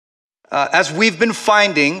as we've been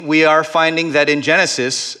finding, we are finding that in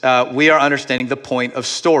Genesis, we are understanding the point of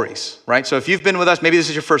stories, right? So if you've been with us, maybe this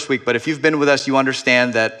is your first week, but if you've been with us, you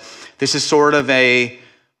understand that this is sort of a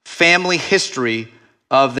family history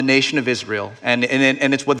of the nation of Israel. And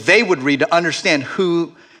it's what they would read to understand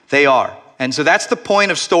who they are. And so that's the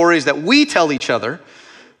point of stories that we tell each other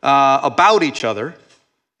about each other,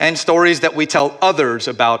 and stories that we tell others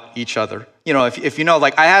about each other. You know, if you know,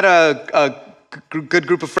 like I had a good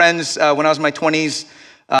group of friends when I was in my 20s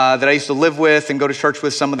that I used to live with and go to church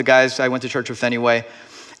with, some of the guys I went to church with anyway.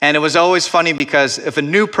 And it was always funny because if a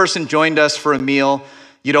new person joined us for a meal,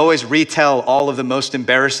 you'd always retell all of the most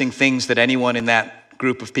embarrassing things that anyone in that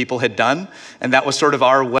group of people had done. And that was sort of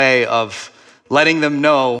our way of letting them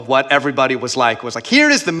know what everybody was like. It was like, here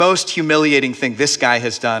is the most humiliating thing this guy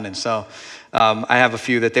has done. And so I have a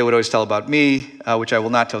few that they would always tell about me, which I will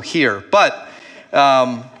not tell here. But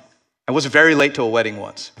I was very late to a wedding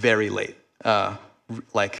once, very late.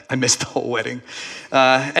 Like I missed the whole wedding.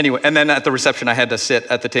 Anyway, and then at the reception, I had to sit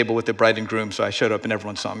at the table with the bride and groom, so I showed up and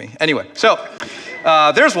everyone saw me. Anyway, so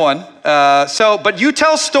there's one. But you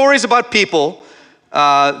tell stories about people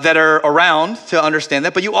that are around to understand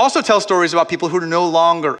that, but you also tell stories about people who are no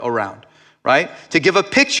longer around, right? To give a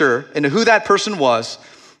picture into who that person was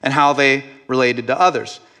and how they related to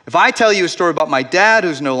others. If I tell you a story about my dad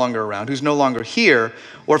who's no longer around, who's no longer here,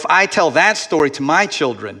 or if I tell that story to my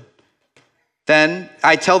children, then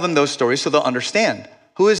I tell them those stories so they'll understand.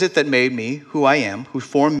 Who is it that made me who I am, who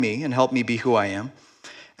formed me and helped me be who I am?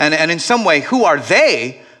 And in some way, who are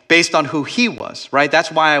they based on who he was, right?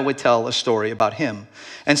 That's why I would tell a story about him.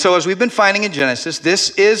 And so as we've been finding in Genesis, this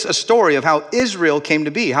is a story of how Israel came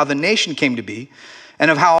to be, how the nation came to be,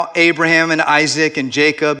 and of how Abraham and Isaac and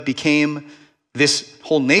Jacob became this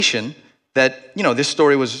whole nation that, you know, this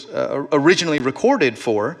story was originally recorded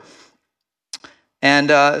for. And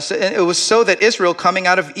so it was so that Israel, coming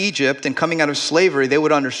out of Egypt and coming out of slavery, they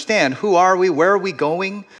would understand, who are we, where are we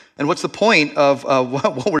going, and what's the point of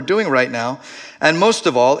what we're doing right now? And most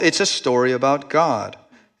of all, it's a story about God.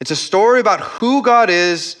 It's a story about who God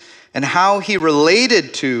is and how he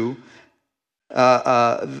related to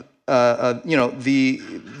the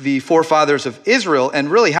forefathers of Israel, and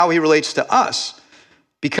really how he relates to us.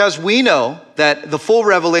 Because we know that the full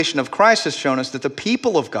revelation of Christ has shown us that the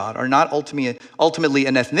people of God are not ultimately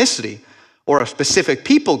an ethnicity or a specific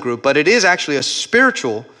people group, but it is actually a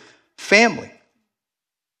spiritual family.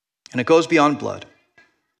 And it goes beyond blood.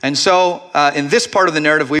 And so in this part of the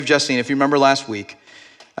narrative we've just seen, if you remember last week,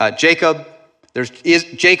 Jacob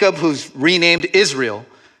who's renamed Israel,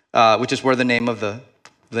 which is where the name of the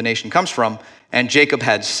nation comes from, and Jacob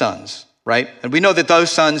had sons, right? And we know that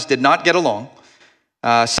those sons did not get along,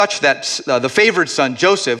 such that the favored son,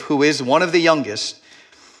 Joseph, who is one of the youngest,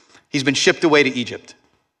 he's been shipped away to Egypt.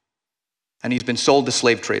 And he's been sold to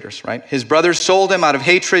slave traders, right? His brothers sold him out of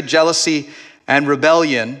hatred, jealousy, and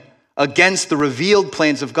rebellion against the revealed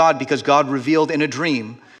plans of God, because God revealed in a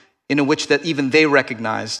dream in which that even they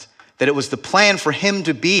recognized that it was the plan for him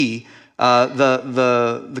to be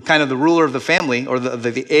the kind of the ruler of the family, or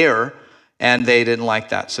the heir, and they didn't like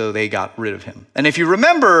that, so they got rid of him. And if you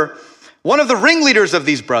remember, one of the ringleaders of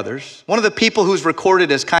these brothers, one of the people who's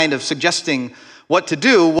recorded as kind of suggesting what to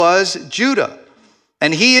do, was Judah.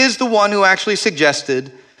 And he is the one who actually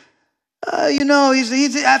suggested,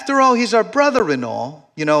 he's after all, he's our brother and all,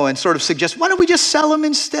 and sort of suggest, why don't we just sell him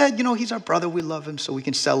instead? He's our brother, we love him, so we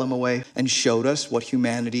can sell him away. And showed us what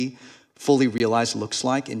humanity fully realized looks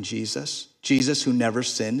like in Jesus. Jesus who never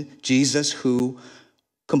sinned. Jesus who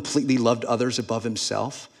completely loved others above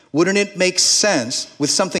himself. Wouldn't it make sense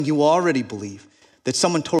with something you already believe, that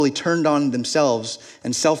someone totally turned on themselves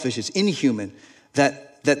and selfish is inhuman,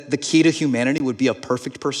 that the key to humanity would be a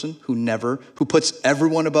perfect person who puts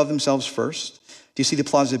everyone above themselves first? Do you see the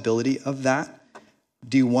plausibility of that?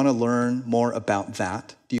 Do you want to learn more about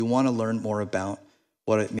that? Do you want to learn more about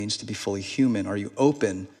what it means to be fully human? Are you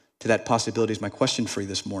open to that possibility is my question for you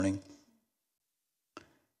this morning.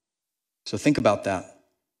 So think about that.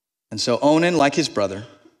 And so Onan, like his brother,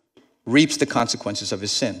 reaps the consequences of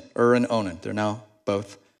his sin. And Onan, they're now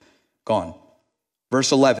both gone.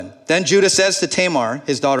 Verse 11, then Judah says to Tamar,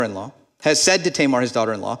 his daughter-in-law,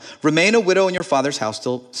 remain a widow in your father's house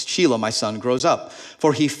till Shelah, my son, grows up.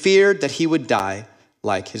 For he feared that he would die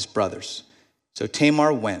like his brothers. So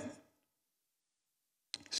Tamar went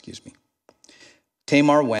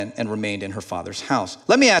and remained in her father's house.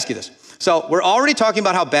 Let me ask you this. So we're already talking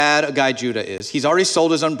about how bad a guy Judah is. He's already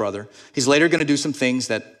sold his own brother. He's later going to do some things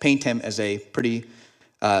that paint him as a pretty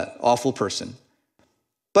awful person.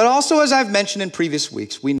 But also, as I've mentioned in previous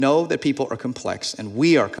weeks, we know that people are complex, and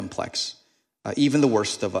we are complex. even the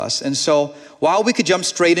worst of us. And so while we could jump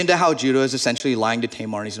straight into how Judah is essentially lying to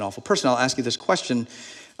Tamar and he's an awful person, I'll ask you this question.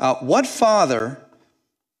 What father,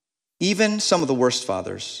 even some of the worst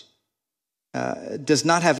fathers, does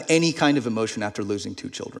not have any kind of emotion after losing 2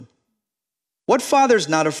 children? What father is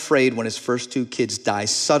not afraid when his first 2 kids die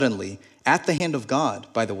suddenly at the hand of God,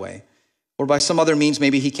 by the way, or by some other means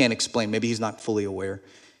maybe he can't explain, maybe he's not fully aware,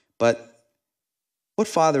 but what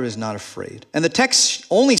father is not afraid? And the text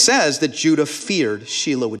only says that Judah feared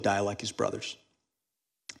Shelah would die like his brothers.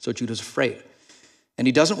 So Judah's afraid. And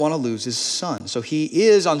he doesn't want to lose his son. So he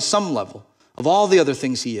is, on some level, of all the other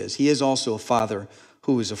things he is also a father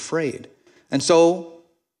who is afraid. And so,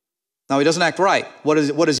 now he doesn't act right. What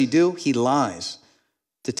does he do? He lies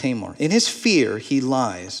to Tamar. In his fear, he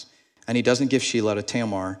lies. And he doesn't give Shelah to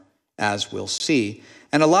Tamar, as we'll see.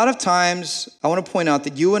 And a lot of times, I want to point out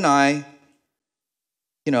that you and I,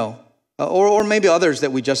 or maybe others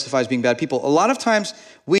that we justify as being bad people, a lot of times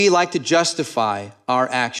we like to justify our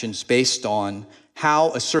actions based on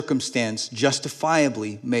how a circumstance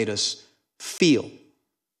justifiably made us feel.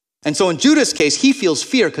 And so in Judah's case, he feels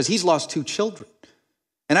fear because he's lost 2 children.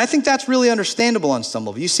 And I think that's really understandable on some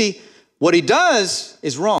level. You see, what he does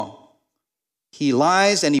is wrong. He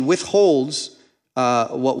lies and he withholds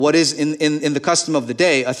what is in the custom of the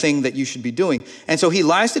day, a thing that you should be doing. And so he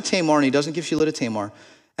lies to Tamar and he doesn't give Shelah to Tamar.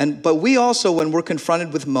 But we also, when we're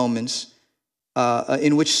confronted with moments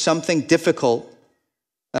in which something difficult,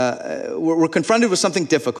 we're confronted with something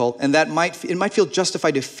difficult, and it might feel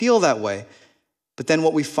justified to feel that way. But then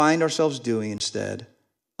what we find ourselves doing instead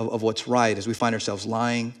of what's right is we find ourselves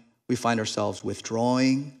lying, we find ourselves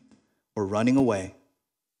withdrawing or running away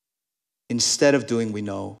instead of doing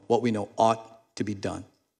what we know ought to be done.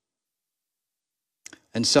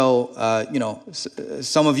 And so,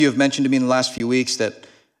 some of you have mentioned to me in the last few weeks that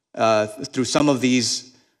through some of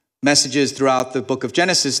these messages throughout the book of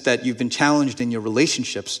Genesis that you've been challenged in your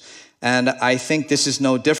relationships. And I think this is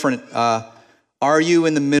no different. Are you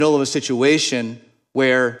in the middle of a situation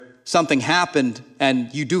where something happened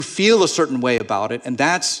and you do feel a certain way about it, and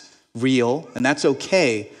that's real and that's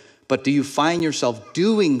okay, but do you find yourself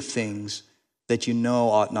doing things that you know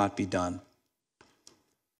ought not be done?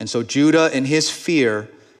 And so Judah, in his fear,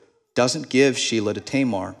 doesn't give Shelah to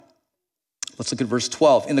Tamar. Let's look at verse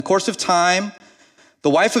 12. In the course of time, the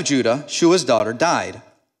wife of Judah, Shua's daughter, died.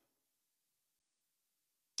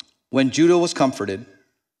 When Judah was comforted,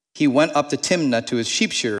 he went up to Timnah to his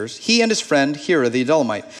sheep shearers, he and his friend Hira the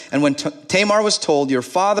Adullamite. And when Tamar was told, your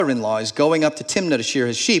father-in-law is going up to Timnah to shear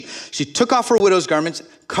his sheep, she took off her widow's garments,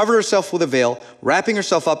 covered herself with a veil, wrapping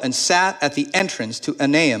herself up, and sat at the entrance to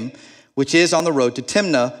Anaim, which is on the road to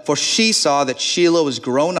Timnah, for she saw that Shelah was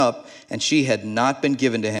grown up, and she had not been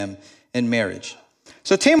given to him in marriage.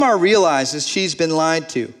 So Tamar realizes she's been lied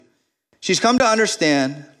to. She's come to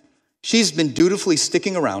understand she's been dutifully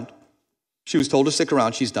sticking around. She was told to stick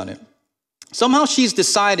around. She's done it. Somehow she's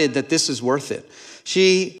decided that this is worth it.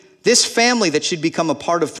 This family that she'd become a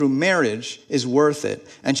part of through marriage is worth it.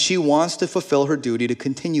 And she wants to fulfill her duty to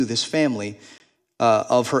continue this family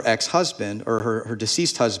of her ex-husband or her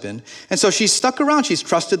deceased husband. And so she's stuck around. She's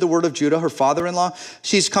trusted the word of Judah, her father-in-law.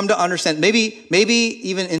 She's come to understand, maybe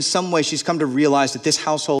even in some way, she's come to realize that this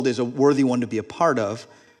household is a worthy one to be a part of.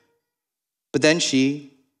 But then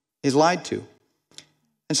she is lied to.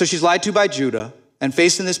 And so she's lied to by Judah and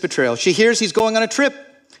facing this betrayal. She hears he's going on a trip,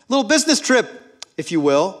 a little business trip, if you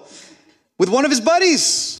will, with one of his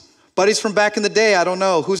buddies from back in the day, I don't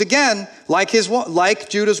know, who's again, like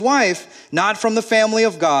Judah's wife, not from the family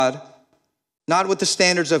of God, not with the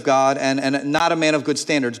standards of God, and not a man of good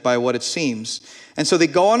standards by what it seems. And so they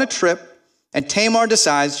go on a trip, and Tamar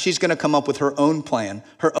decides she's going to come up with her own plan,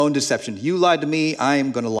 her own deception. You lied to me, I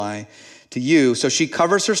am going to lie to you. So she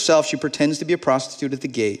covers herself, she pretends to be a prostitute at the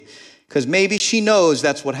gate, because maybe she knows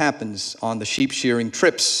that's what happens on the sheep shearing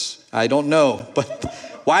trips. I don't know, but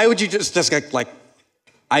why would you just like,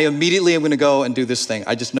 I immediately am going to go and do this thing.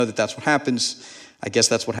 I just know that that's what happens. I guess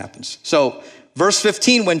that's what happens. So verse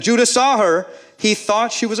 15, when Judah saw her, he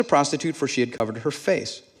thought she was a prostitute, for she had covered her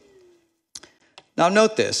face. Now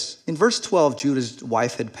note this. In verse 12, Judah's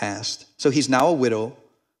wife had passed. So he's now a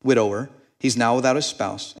widower. He's now without a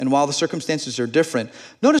spouse. And while the circumstances are different,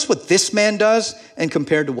 notice what this man does and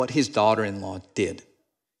compared to what his daughter-in-law did.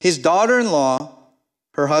 His daughter-in-law,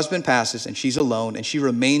 her husband passes, and she's alone, and she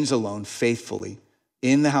remains alone faithfully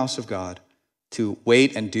in the house of God to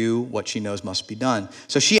wait and do what she knows must be done.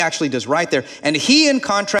 So she actually does right there. And he, in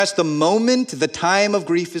contrast, the moment the time of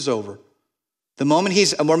grief is over, the moment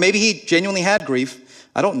or maybe he genuinely had grief,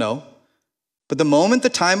 I don't know, But the moment the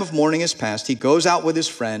time of mourning is past, he goes out with his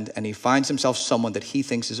friend and he finds himself someone that he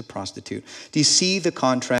thinks is a prostitute. Do you see the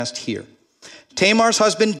contrast here? Tamar's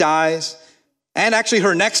husband dies, and actually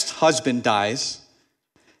her next husband dies,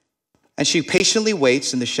 and she patiently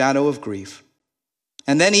waits in the shadow of grief.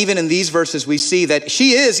 And then even in these verses, we see that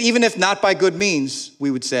she is, even if not by good means,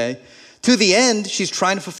 we would say, to the end, she's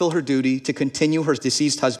trying to fulfill her duty to continue her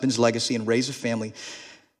deceased husband's legacy and raise a family.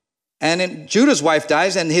 And then Judah's wife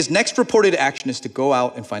dies, and his next reported action is to go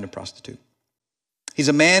out and find a prostitute. He's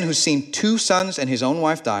a man who's seen 2 sons and his own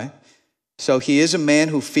wife die. So he is a man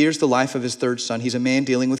who fears the life of his 3rd son. He's a man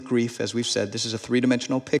dealing with grief, as we've said. This is a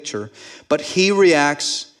 3-dimensional picture. But he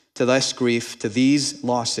reacts to this grief, to these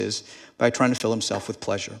losses, by trying to fill himself with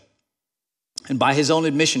pleasure. And by his own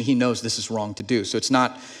admission, he knows this is wrong to do. So it's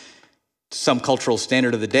not some cultural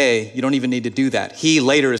standard of the day. You don't even need to do that. He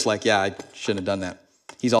later is like, yeah, I shouldn't have done that.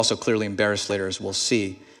 He's also clearly embarrassed later, as we'll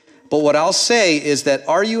see. But what I'll say is that,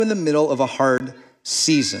 are you in the middle of a hard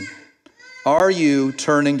season? Are you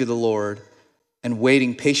turning to the Lord and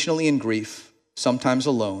waiting patiently in grief, sometimes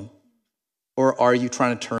alone? Or are you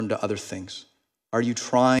trying to turn to other things? Are you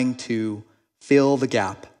trying to fill the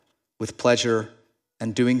gap with pleasure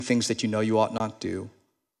and doing things that you know you ought not do?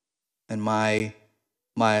 And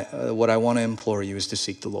what I want to implore you is to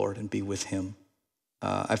seek the Lord and be with him.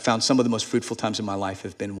 I've found some of the most fruitful times in my life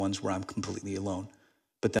have been ones where I'm completely alone.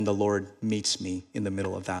 But then the Lord meets me in the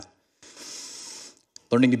middle of that.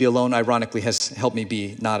 Learning to be alone, ironically, has helped me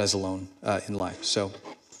be not as alone in life. So,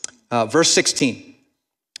 verse 16.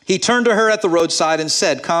 He turned to her at the roadside and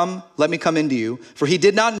said, "Come, let me come into you." For he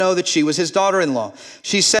did not know that she was his daughter-in-law.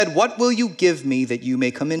 She said, "What will you give me that you may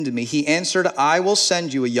come into me?" He answered, "I will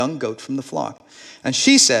send you a young goat from the flock." And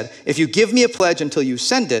she said, "If you give me a pledge until you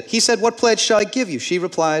send it." He said, "What pledge shall I give you?" She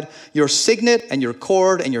replied, "Your signet and your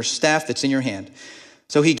cord and your staff that's in your hand."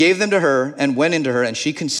 So he gave them to her and went into her, and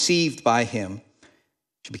she conceived by him.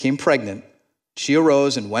 She became pregnant. She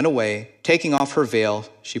arose and went away. Taking off her veil,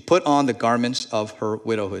 she put on the garments of her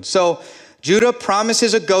widowhood. So Judah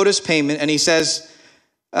promises a goat as payment, and he says,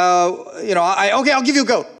 I'll give you a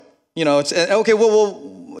goat. It's okay.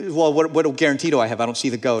 Well, what guarantee do I have? I don't see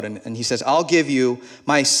the goat. And he says, I'll give you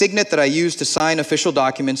my signet that I use to sign official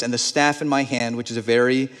documents and the staff in my hand, which is a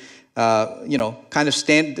very, kind of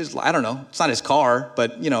I don't know. It's not his car,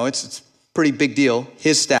 but, it's a pretty big deal,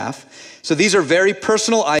 his staff. So these are very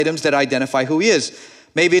personal items that identify who he is.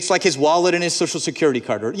 Maybe it's like his wallet and his social security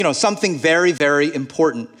card, or, something very, very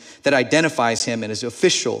important that identifies him and is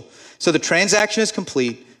official. So the transaction is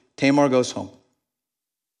complete. Tamar goes home.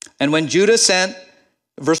 And when Judah sent,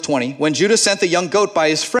 verse 20, when Judah sent the young goat by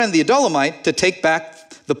his friend, the Adullamite, to take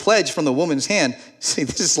back the pledge from the woman's hand, see,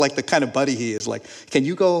 this is like the kind of buddy he is. Like, can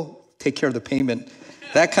you go take care of the payment?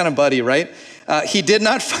 That kind of buddy, right? He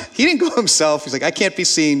didn't go himself. He's like, I can't be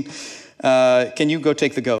seen. Can you go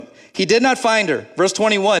take the goat? He did not find her. Verse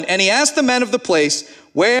 21, and he asked the men of the place,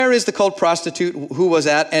 where is the cult prostitute who was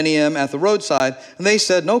at Enaim at the roadside? And they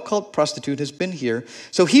said, no cult prostitute has been here.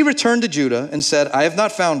 So he returned to Judah and said, I have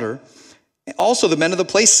not found her. Also the men of the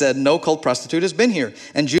place said, no cult prostitute has been here.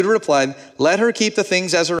 And Judah replied, let her keep the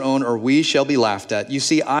things as her own, or we shall be laughed at. You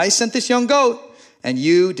see, I sent this young goat, and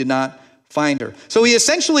you did not find her. So he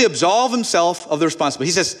essentially absolved himself of the responsibility.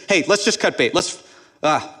 He says, hey, let's just cut bait.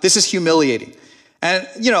 This is humiliating. And,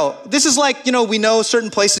 this is like, we know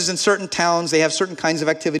certain places in certain towns, they have certain kinds of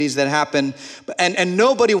activities that happen, and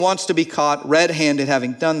nobody wants to be caught red-handed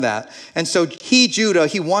having done that. And so Judah,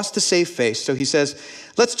 he wants to save face. So he says,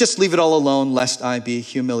 let's just leave it all alone, lest I be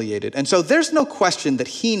humiliated. And so there's no question that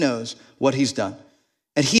he knows what he's done.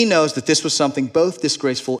 And he knows that this was something both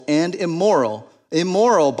disgraceful and immoral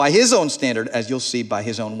by his own standard, as you'll see by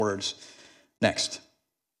his own words. Next.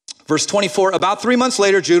 Verse 24, about 3 months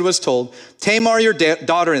later, Judah was told, Tamar, your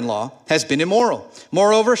daughter-in-law, has been immoral.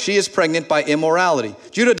 Moreover, she is pregnant by immorality.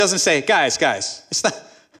 Judah doesn't say, guys, it's not,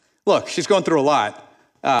 look, she's going through a lot.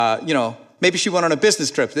 Maybe she went on a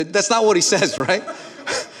business trip. That's not what he says, right?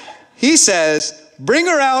 He says, bring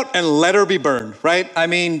her out and let her be burned, right?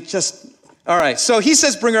 All right. So he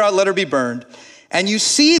says, bring her out, let her be burned. And you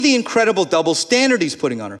see the incredible double standard he's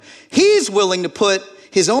putting on her. He's willing to put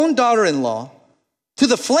his own daughter-in-law to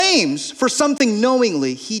the flames for something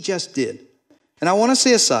knowingly he just did. And I want to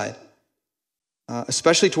say aside,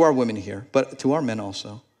 especially to our women here, but to our men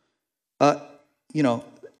also,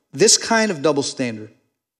 this kind of double standard,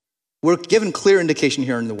 we're given clear indication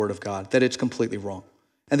here in the Word of God that it's completely wrong.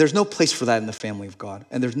 And there's no place for that in the family of God.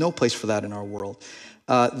 And there's no place for that in our world.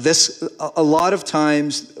 A lot of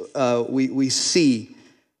times we see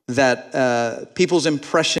that people's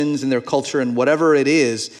impressions and their culture and whatever it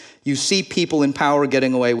is, you see people in power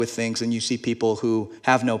getting away with things, and you see people who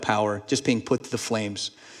have no power just being put to the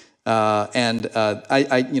flames. I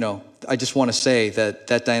just want to say that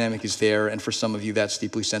that dynamic is there, and for some of you, that's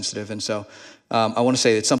deeply sensitive. And so I want to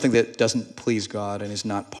say it's something that doesn't please God and is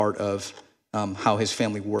not part of how his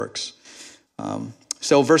family works.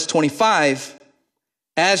 So verse 25,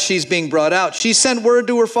 as she's being brought out, she sent word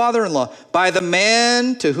to her father-in-law, by the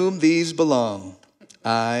man to whom these belong,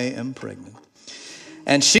 I am pregnant.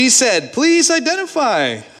 And she said, please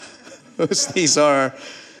identify whose these are.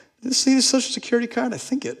 See the social security card? I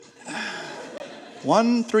think it.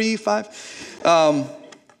 135.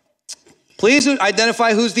 Please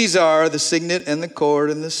identify whose these are, the signet and the cord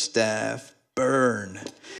and the staff. Burn.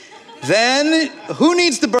 Then, who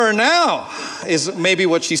needs to burn now? Is maybe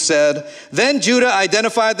what she said. Then Judah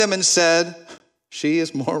identified them and said, she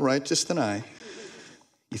is more righteous than I.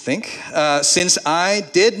 You think? Since I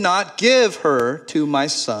did not give her to my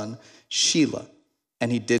son, Shelah,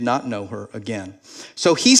 and he did not know her again.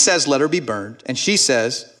 So he says, let her be burned. And she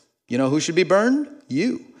says, you know who should be burned?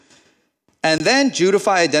 You. And then Judah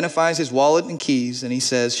identifies his wallet and keys, and he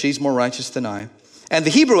says, she's more righteous than I. And the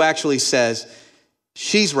Hebrew actually says,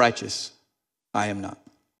 she's righteous, I am not.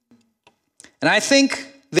 And I think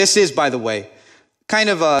this is, by the way, kind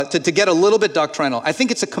of to get a little bit doctrinal, I think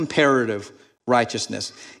it's a comparative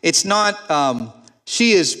righteousness. It's not,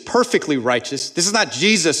 she is perfectly righteous. This is not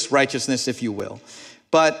Jesus' righteousness, if you will.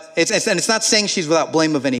 But it's not saying she's without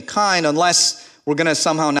blame of any kind, unless we're going to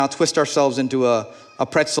somehow now twist ourselves into a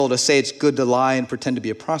pretzel to say it's good to lie and pretend to be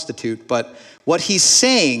a prostitute. But what he's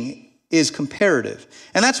saying is comparative.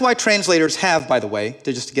 And that's why translators have, by the way,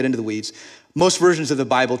 just to get into the weeds, most versions of the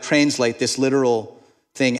Bible translate this literal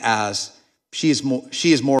thing as, she is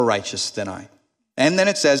more righteous than I. And then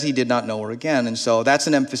it says he did not know her again. And so that's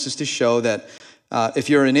an emphasis to show that if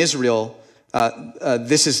you're in Israel,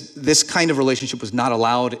 this kind of relationship was not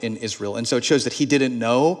allowed in Israel. And so it shows that he didn't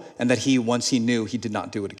know, and that once he knew, he did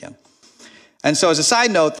not do it again. And so as a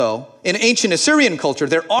side note, though, in ancient Assyrian culture,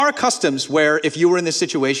 there are customs where if you were in this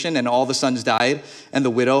situation and all the sons died and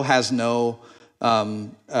the widow has no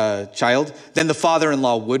child, then the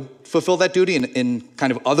father-in-law would fulfill that duty in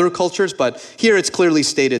kind of other cultures. But here it's clearly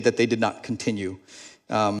stated that they did not continue.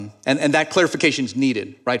 And that clarification is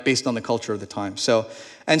needed, right, based on the culture of the time. So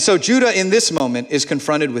Judah in this moment is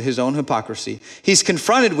confronted with his own hypocrisy. He's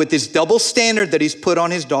confronted with this double standard that he's put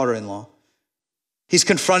on his daughter-in-law. He's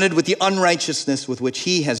confronted with the unrighteousness with which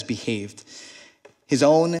he has behaved, his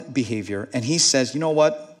own behavior. And he says, you know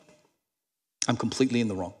what? I'm completely in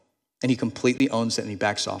the wrong. And he completely owns it, and he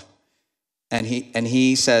backs off. And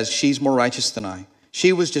he says, she's more righteous than I.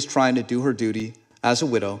 She was just trying to do her duty as a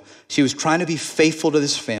widow. She was trying to be faithful to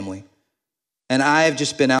this family. And I have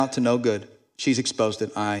just been out to no good. She's exposed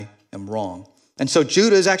that I am wrong. And so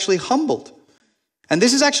Judah is actually humbled. And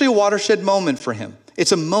this is actually a watershed moment for him.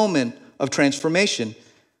 It's a moment of transformation.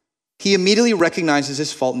 He immediately recognizes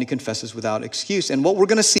his fault and he confesses without excuse. And what we're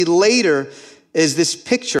going to see later is this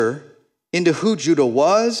picture into who Judah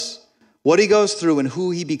was, what he goes through, and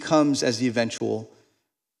who he becomes as the eventual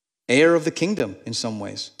heir of the kingdom in some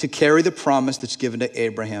ways, to carry the promise that's given to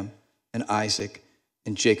Abraham and Isaac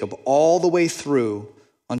and Jacob all the way through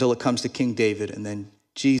until it comes to King David and then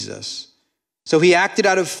Jesus. So he acted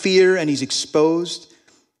out of fear and he's exposed.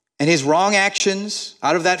 And his wrong actions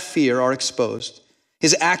out of that fear are exposed.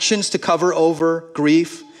 His actions to cover over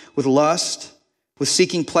grief with lust, with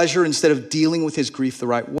seeking pleasure instead of dealing with his grief the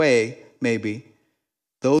right way, maybe,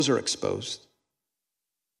 those are exposed.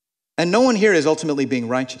 And no one here is ultimately being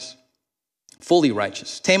righteous, fully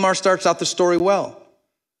righteous. Tamar starts out the story well,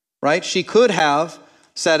 right? She could have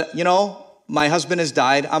said, you know, my husband has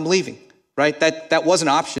died, I'm leaving, right? That was an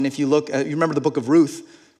option. If you look, you remember the book of Ruth,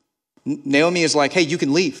 Naomi is like, hey, you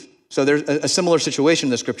can leave. So there's a similar situation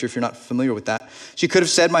in the scripture if you're not familiar with that. She could have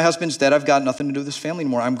said, my husband's dead, I've got nothing to do with this family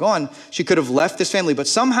anymore, I'm gone. She could have left this family, but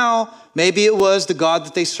somehow, maybe it was the God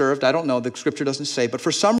that they served, I don't know, the scripture doesn't say, but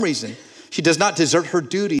for some reason, she does not desert her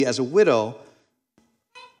duty as a widow.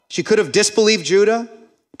 She could have disbelieved Judah,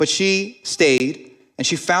 but she stayed, and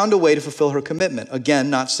she found a way to fulfill her commitment. Again,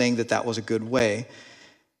 not saying that that was a good way.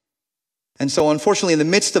 And so unfortunately, in the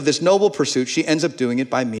midst of this noble pursuit, she ends up doing it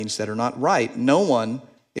by means that are not right. No one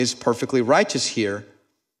is perfectly righteous here.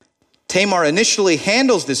 Tamar initially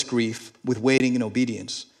handles this grief with waiting and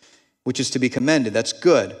obedience, which is to be commended. That's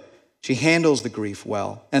good. She handles the grief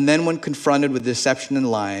well. And then when confronted with deception and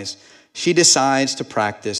lies, she decides to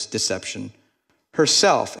practice deception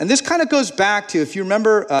herself. And this kind of goes back to, if you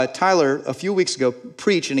remember Tyler a few weeks ago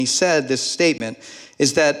preached, and he said this statement,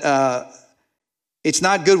 is that It's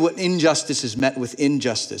not good when injustice is met with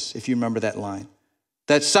injustice, if you remember that line.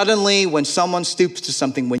 That suddenly when someone stoops to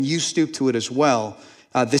something, when you stoop to it as well,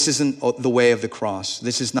 this isn't the way of the cross.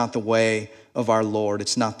 This is not the way of our Lord.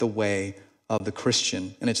 It's not the way of the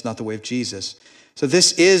Christian, and it's not the way of Jesus. So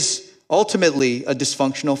this is ultimately a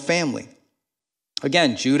dysfunctional family.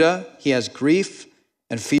 Again, Judah, he has grief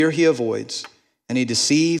and fear he avoids, and he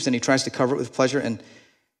deceives and he tries to cover it with pleasure, and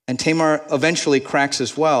Tamar eventually cracks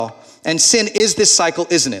as well. And sin is this cycle,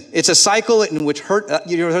 isn't it? It's a cycle in which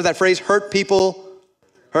you ever heard that phrase, hurt people,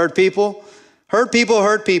 hurt people? Hurt people,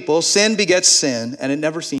 hurt people. Sin begets sin, and it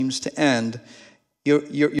never seems to end.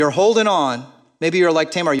 You're holding on. Maybe you're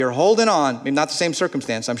like Tamar, you're holding on. Maybe not the same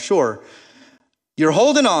circumstance, I'm sure. You're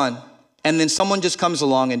holding on, and then someone just comes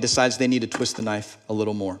along and decides they need to twist the knife a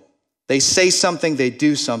little more. They say something, they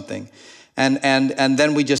do something, and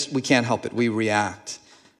then we can't help it. We react.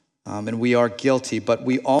 And we are guilty, but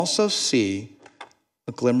we also see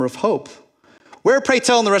a glimmer of hope. Where, pray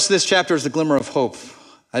tell, in the rest of this chapter is the glimmer of hope?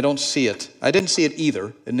 I don't see it. I didn't see it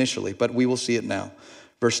either initially, but we will see it now.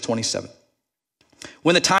 Verse 27.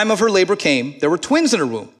 When the time of her labor came, there were twins in her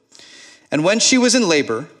womb. And when she was in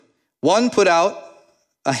labor, one put out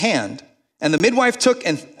a hand, and the midwife took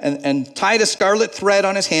and tied a scarlet thread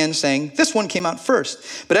on his hand, saying, "This one came out first."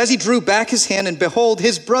 But as he drew back his hand, and behold,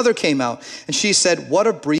 his brother came out. And she said, "What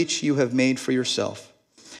a breach you have made for yourself."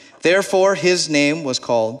 Therefore his name was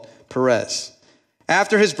called Perez.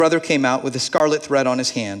 After his brother came out with a scarlet thread on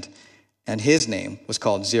his hand, and his name was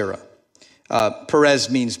called Zerah. Perez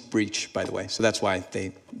means breach, by the way, so that's why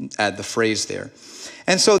they add the phrase there.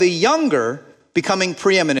 And so the younger becoming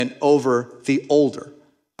preeminent over the older.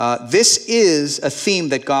 This is a theme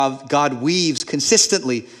that God weaves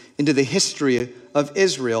consistently into the history of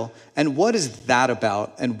Israel. And what is that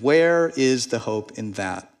about? And where is the hope in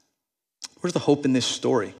that? Where's the hope in this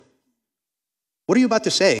story? What are you about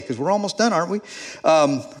to say? Because we're almost done, aren't we?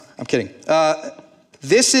 I'm kidding.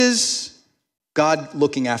 This is God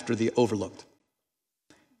looking after the overlooked.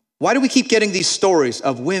 Why do we keep getting these stories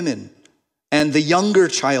of women and the younger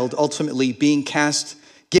child ultimately being cast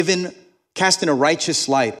in a righteous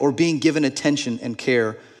light or being given attention and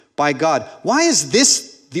care by God? Why is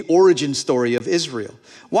this the origin story of Israel?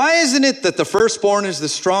 Why isn't it that the firstborn is the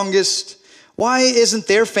strongest? Why isn't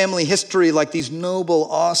their family history like these noble,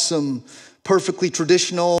 awesome, perfectly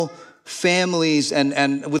traditional families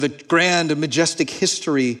and with a grand and majestic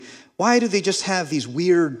history? Why do they just have these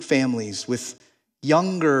weird families with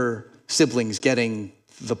younger siblings getting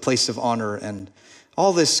the place of honor and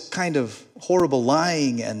all this kind of horrible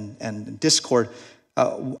lying and discord?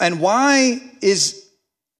 And why is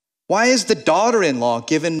the daughter-in-law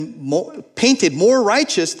painted more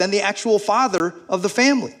righteous than the actual father of the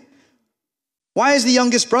family? Why is the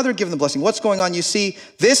youngest brother given the blessing? What's going on? You see,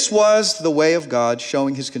 this was the way of God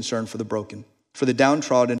showing his concern for the broken, for the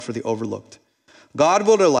downtrodden, for the overlooked. God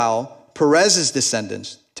will allow Perez's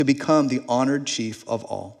descendants to become the honored chief of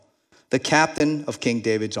all, the captain of King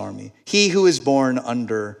David's army, he who is born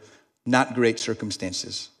under not great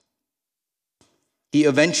circumstances.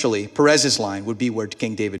 Perez's line would be where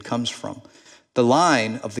King David comes from, the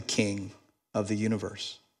line of the king of the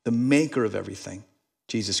universe, the maker of everything,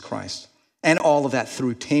 Jesus Christ. And all of that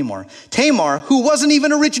through Tamar. Tamar, who wasn't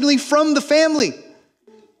even originally from the family.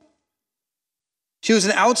 She was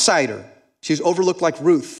an outsider. She was overlooked like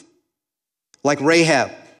Ruth, like Rahab,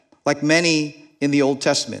 like many in the Old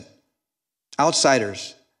Testament.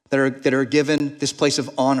 Outsiders that are given this place of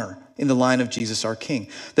honor in the line of Jesus, our King.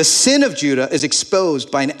 The sin of Judah is exposed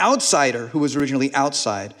by an outsider who was originally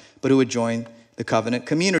outside, but who would join the covenant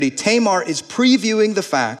community. Tamar is previewing the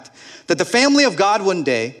fact that the family of God one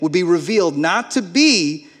day would be revealed not to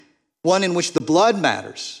be one in which the blood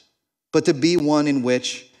matters, but to be one in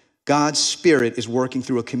which God's Spirit is working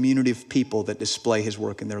through a community of people that display his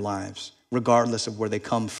work in their lives, regardless of where they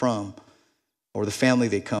come from or the family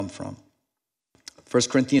they come from. 1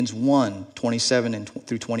 Corinthians 1, 27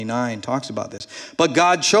 through 29 talks about this. But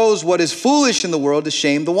God chose what is foolish in the world to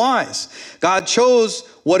shame the wise. God chose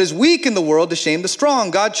what is weak in the world to shame the strong.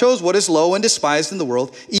 God chose what is low and despised in the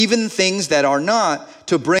world, even things that are not,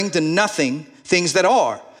 to bring to nothing things that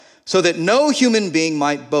are, so that no human being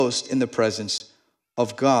might boast in the presence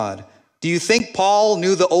of God. Do you think Paul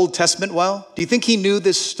knew the Old Testament well? Do you think he knew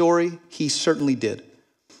this story? He certainly did.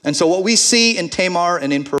 And so what we see in Tamar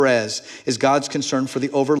and in Perez is God's concern for the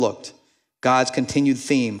overlooked, God's continued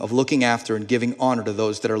theme of looking after and giving honor to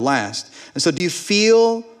those that are last. And so do you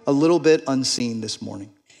feel a little bit unseen this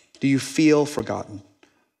morning? Do you feel forgotten?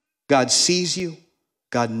 God sees you,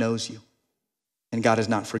 God knows you, and God has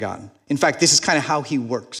not forgotten. In fact, this is kind of how he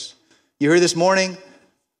works. You heard this morning,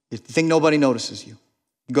 You think nobody notices you.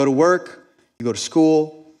 You go to work, you go to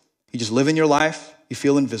school, you just live in your life, you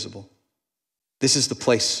feel invisible. This is the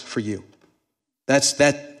place for you.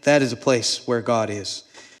 That is a place where God is.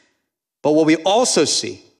 But what we also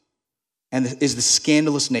see is the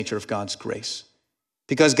scandalous nature of God's grace.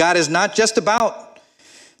 Because God is not just about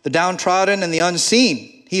the downtrodden and the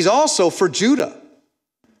unseen. He's also for Judah.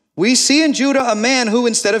 We see in Judah a man who,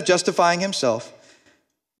 instead of justifying himself,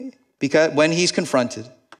 because when he's confronted,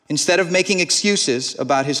 instead of making excuses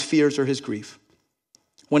about his fears or his grief,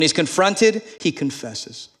 when he's confronted, he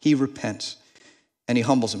confesses, he repents, and he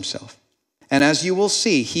humbles himself. And as you will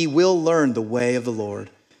see, he will learn the way of the Lord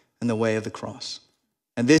and the way of the cross.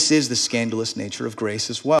 And this is the scandalous nature of grace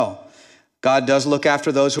as well. God does look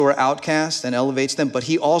after those who are outcast and elevates them, but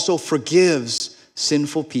he also forgives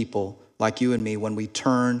sinful people like you and me when we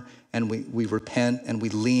turn and we repent and we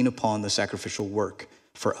lean upon the sacrificial work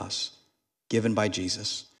for us given by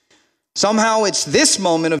Jesus. Somehow it's this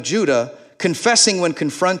moment of Judah confessing when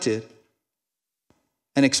confronted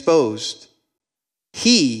and exposed.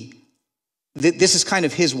 This is kind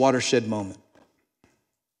of his watershed moment.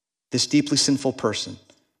 This deeply sinful person.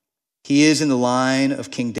 He is in the line of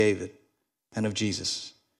King David and of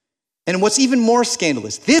Jesus. And what's even more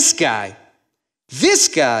scandalous, this guy,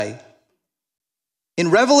 in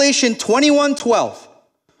Revelation 21:12,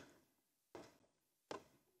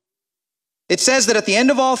 it says that at the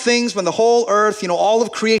end of all things, when the whole earth, all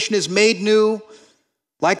of creation is made new,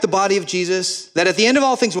 like the body of Jesus, that at the end of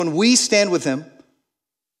all things, when we stand with him,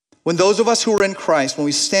 when those of us who are in Christ, when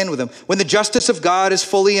we stand with him, when the justice of God is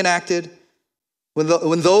fully enacted, when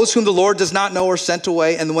those whom the Lord does not know are sent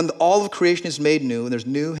away, and when all of creation is made new, and there's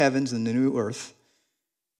new heavens and the new earth,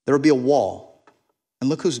 there will be a wall. And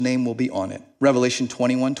look whose name will be on it. Revelation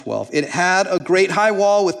 21:12. It had a great high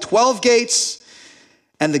wall with 12 gates,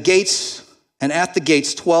 and at the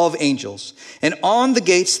gates 12 angels. And on the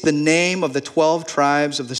gates the name of the 12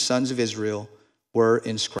 tribes of the sons of Israel were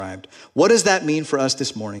inscribed. What does that mean for us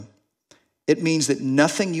this morning? It means that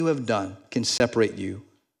nothing you have done can separate you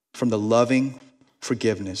from the loving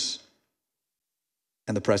forgiveness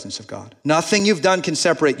and the presence of God. Nothing you've done can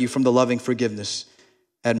separate you from the loving forgiveness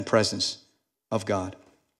and presence of God.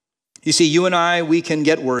 You see, you and I, we can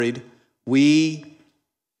get worried. We're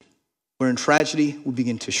in tragedy. We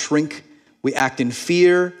begin to shrink. We act in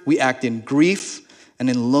fear. We act in grief. And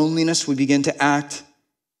in loneliness, we begin to act.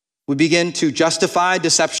 We begin to justify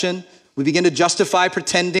deception. We begin to justify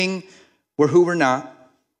pretending we're who we're not.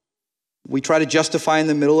 We try to justify in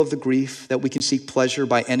the middle of the grief that we can seek pleasure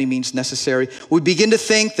by any means necessary. We begin to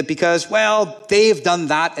think that because, they've done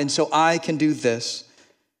that, and so I can do this.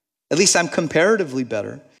 At least I'm comparatively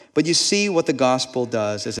better. But you see what the gospel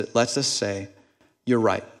does is it lets us say, you're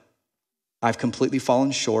right. I've completely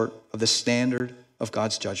fallen short of the standard of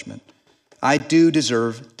God's judgment. I do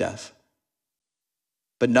deserve death.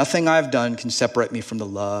 But nothing I've done can separate me from the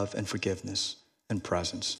love and forgiveness and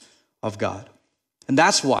presence of God. And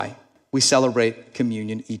that's why we celebrate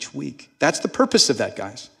communion each week. That's the purpose of that,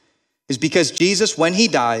 guys, is because Jesus, when he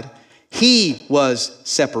died, he was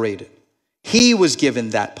separated. He was given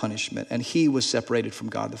that punishment, and he was separated from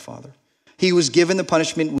God the Father. He was given the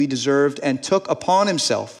punishment we deserved and took upon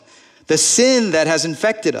himself the sin that has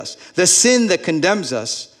infected us, the sin that condemns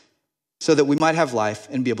us, so that we might have life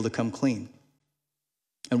and be able to come clean.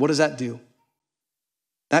 And what does that do?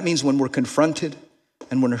 That means when we're confronted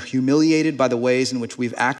and when we're humiliated by the ways in which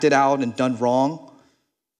we've acted out and done wrong,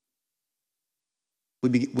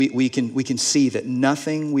 we can see that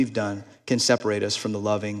nothing we've done can separate us from the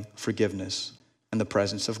loving forgiveness and the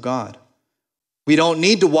presence of God. We don't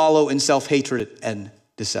need to wallow in self-hatred and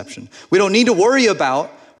deception. We don't need to worry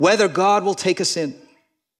about whether God will take us in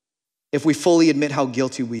if we fully admit how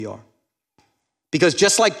guilty we are. Because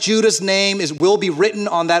just like Judah's name will be written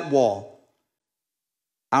on that wall,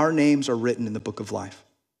 our names are written in the book of life.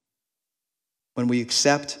 When we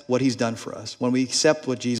accept what he's done for us, when we accept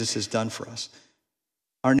what Jesus has done for us,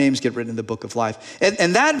 our names get written in the book of life.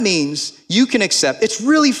 And that means you can accept. It's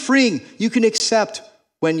really freeing. You can accept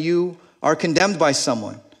when you are condemned by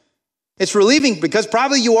someone. It's relieving because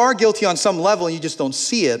probably you are guilty on some level and you just don't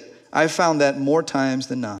see it. I've found that more times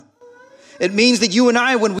than not. It means that you and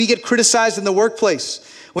I, when we get criticized in the workplace,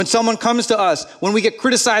 when someone comes to us, when we get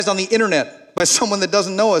criticized on the internet by someone that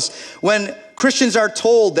doesn't know us, when Christians are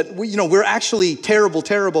told that we're actually terrible,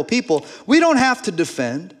 terrible people, we don't have to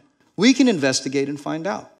defend. We can investigate and find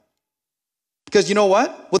out. Because you know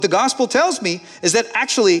what? What the gospel tells me is that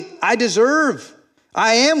actually I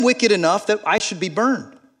am wicked enough that I should be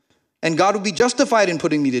burned. And God will be justified in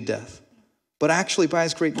putting me to death. But actually by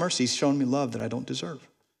his great mercy, he's shown me love that I don't deserve.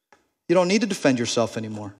 You don't need to defend yourself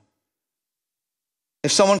anymore.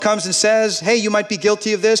 If someone comes and says, hey, you might be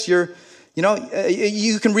guilty of this, you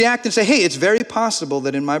can react and say, hey, it's very possible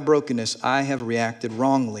that in my brokenness, I have reacted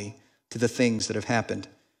wrongly to the things that have happened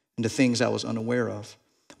and to things I was unaware of.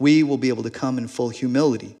 We will be able to come in full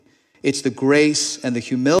humility. It's the grace and the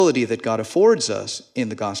humility that God affords us in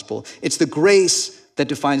the gospel. It's the grace that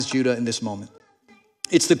defines Judah in this moment.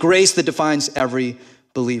 It's the grace that defines every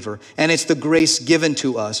believer. And it's the grace given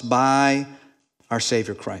to us by our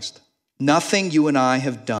Savior Christ. Nothing you and I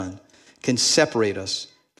have done can separate us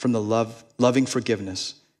from the loving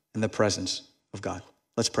forgiveness and the presence of God.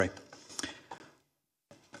 Let's pray.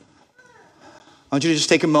 I want you to just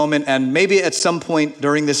take a moment, and maybe at some point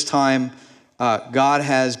during this time, God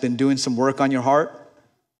has been doing some work on your heart.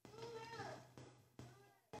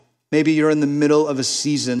 Maybe you're in the middle of a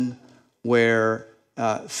season where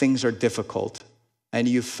things are difficult, and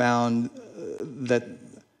you've found that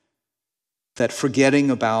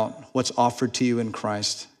forgetting about what's offered to you in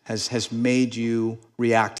Christ has made you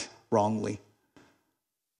react wrongly.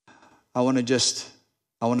 I want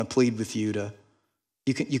to plead with you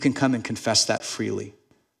you can come and confess that freely.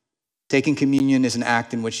 Taking communion is an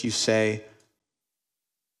act in which you say,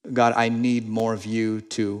 God, I need more of you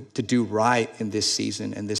to do right in this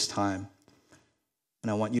season and this time.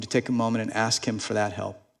 And I want you to take a moment and ask him for that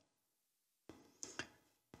help.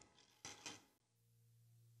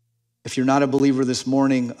 If you're not a believer this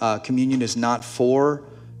morning, communion is not for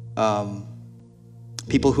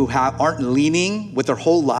people who aren't leaning with their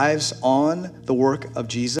whole lives on the work of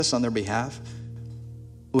Jesus on their behalf,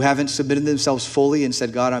 who haven't submitted themselves fully and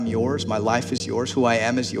said, God, I'm yours. My life is yours. Who I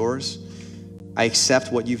am is yours. I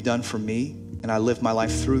accept what you've done for me, and I live my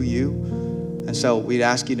life through you. And so we'd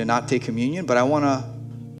ask you to not take communion, but I want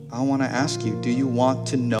to ask you, do you want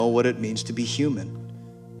to know what it means to be human?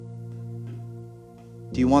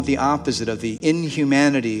 Do you want the opposite of the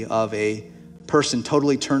inhumanity of a person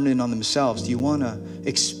totally turned in on themselves? Do you want to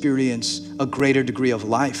experience a greater degree of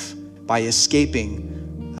life by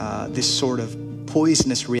escaping this sort of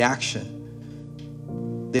poisonous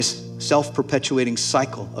reaction, this self-perpetuating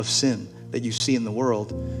cycle of sin that you see in the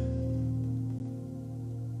world?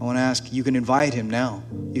 I want to ask, you can invite him now.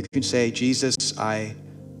 You can say, Jesus, I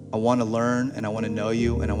want to learn, and I want to know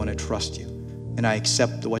you, and I want to trust you. And I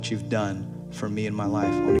accept what you've done for me in my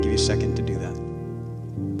life. I want to give you a second to do that.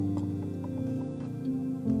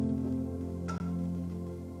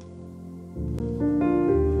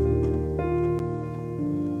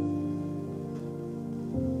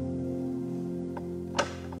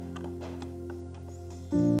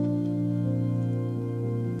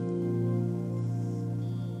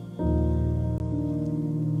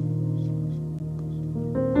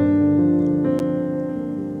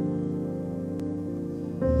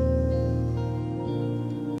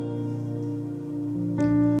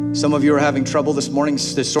 Some of you are having trouble this morning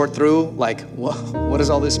to sort through, like, what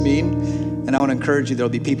does all this mean? And I want to encourage you, there'll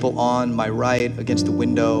be people on my right against the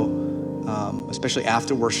window, especially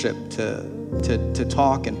after worship, to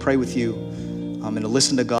talk and pray with you and to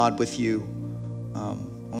listen to God with you. I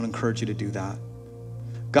want to encourage you to do that.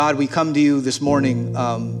 God, we come to you this morning,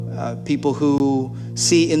 people who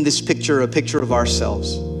see in this picture a picture of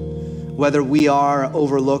ourselves, whether we are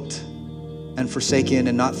overlooked and forsaken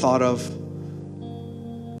and not thought of,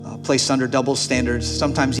 placed under double standards,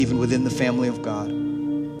 sometimes even within the family of God,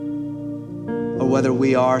 or whether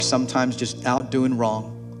we are sometimes just out doing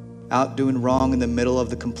wrong in the middle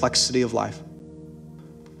of the complexity of life.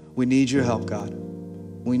 We need your help, God.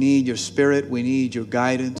 We need your spirit. We need your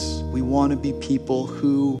guidance. We want to be people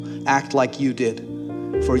who act like you did.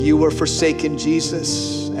 For you were forsaken,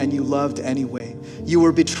 Jesus, and you loved anyway. You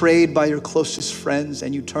were betrayed by your closest friends,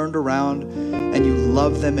 and you turned around and you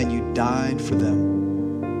loved them and you died for them.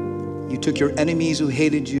 You took your enemies who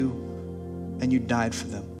hated you and you died for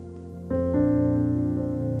them.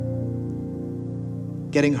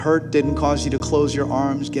 Getting hurt didn't cause you to close your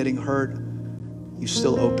arms. Getting hurt, you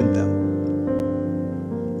still opened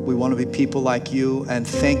them. We want to be people like you, and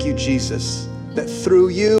thank you, Jesus, that through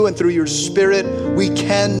you and through your spirit, we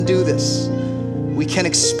can do this. We can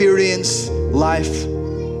experience life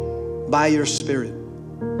by your spirit.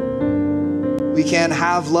 We can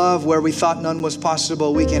have love where we thought none was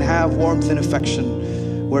possible. We can have warmth and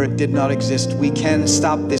affection where it did not exist. We can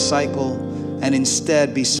stop this cycle and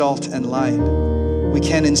instead be salt and light. We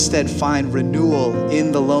can instead find renewal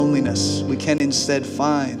in the loneliness. We can instead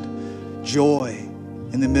find joy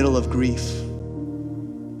in the middle of grief.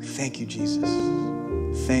 Thank you, Jesus.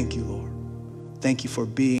 Thank you, Lord. Thank you for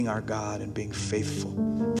being our God and being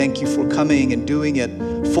faithful. Thank you for coming and doing it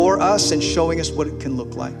for us and showing us what it can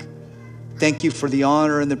look like. Thank you for the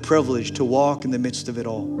honor and the privilege to walk in the midst of it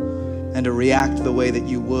all. and to react the way that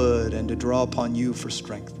you would and to draw upon you for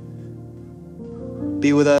strength.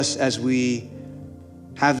 Be with us as we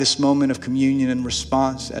have this moment of communion and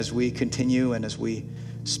response, as we continue and as we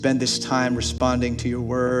spend this time responding to your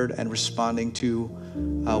word and responding to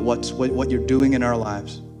what you're doing in our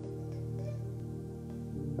lives.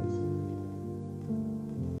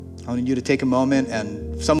 I want you to take a moment,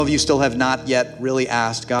 and some of you still have not yet really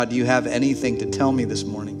asked, God, do you have anything to tell me this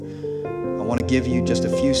morning? I want to give you just a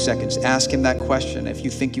few seconds. Ask him that question. If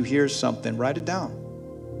you think you hear something, write it down.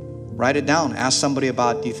 Write it down. Ask somebody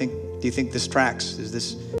about, do you think this tracks? Is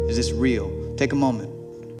this real? Take a moment.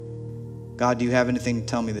 God, do you have anything to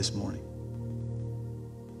tell me this morning?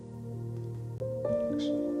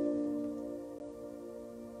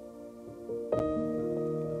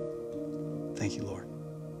 Thank you, Lord.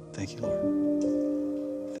 Thank you,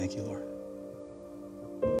 Lord. Thank you, Lord.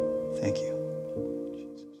 Thank you.